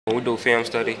When we do film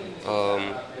study,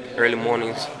 early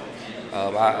mornings, a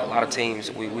lot of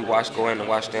teams we watch go in and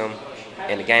watch them.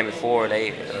 In the game before, they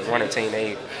running team,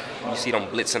 you see them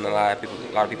blitzing a lot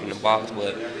of people in the box.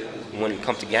 But when it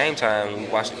comes to game time,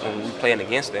 when we playing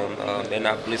against them, they're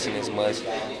not blitzing as much.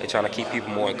 They're trying to keep people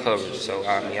more in coverage. So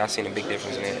I mean, I've seen a big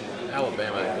difference in that.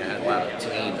 Alabama had a lot of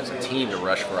team as a team to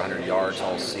rush for 100 yards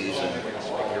all season.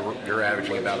 You're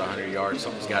averaging about 100 yards.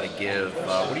 Something's got to give.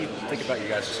 What do you think about your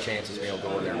guys' chances being able to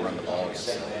go in there and run the ball against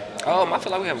them? I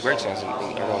feel like we have a great chance in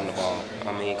running the ball.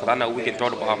 I mean, because I know we can throw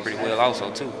the ball pretty well also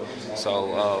too.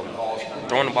 So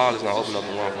throwing the ball is going to open up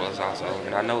the run for us also.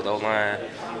 And I know the O-line,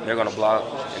 they're going to block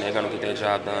and they're going to get their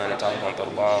job done. They're always going to throw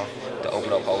the ball to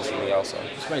open up holes for me also.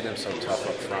 What's made them so tough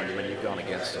up front? I mean, you've gone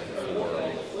against them before.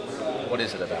 What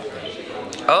is it about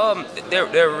them?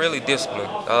 They're really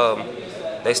disciplined.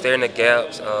 They stay in the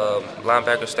gaps.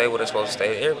 Linebackers stay where they're supposed to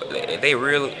stay. They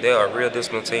are a real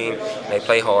disciplined team. They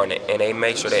play hard and they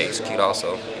make sure they execute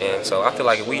also. And so I feel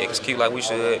like if we execute like we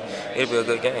should, it'll be a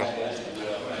good game.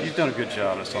 You've done a good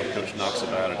job. I was talking to Coach Knox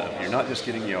about it. You're not just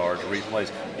getting yards,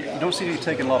 replays. You don't seem to be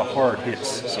taking a lot of hard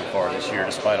hits so far this year,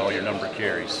 despite all your number of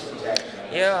carries.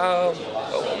 Yeah,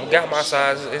 got my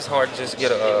size. It's hard to just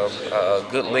get a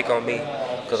good lick on me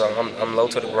because I'm low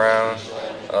to the ground.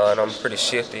 And I'm pretty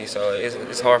shifty, so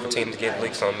it's hard for teams to get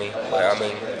licks on me. But I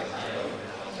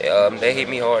mean, they hit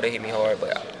me hard,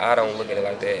 but I don't look at it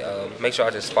like that. Make sure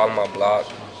I just follow my block,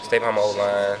 stay behind my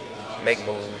O-line, make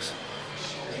moves.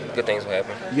 Good things will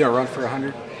happen. You gonna run for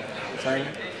 100? Sorry.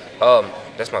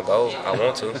 That's my goal. I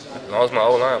want to. As long as my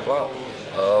O-line block,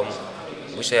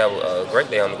 we should have a great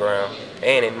day on the ground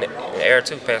and in the air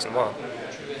too, passing the ball.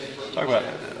 Talk about,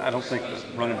 I don't think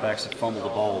the running backs have fumbled the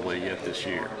ball away yet this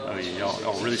year. I mean,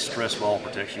 y'all really stress ball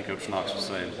protection, Coach Knox was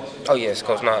saying. Oh, yes,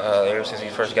 Coach Knox, ever since he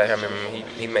first got here, I remember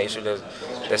he made sure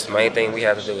that's the main thing we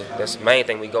have to do. That's the main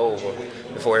thing we go over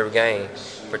before every game,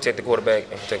 protect the quarterback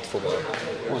and protect the football.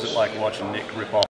 What was it like watching Nick rip off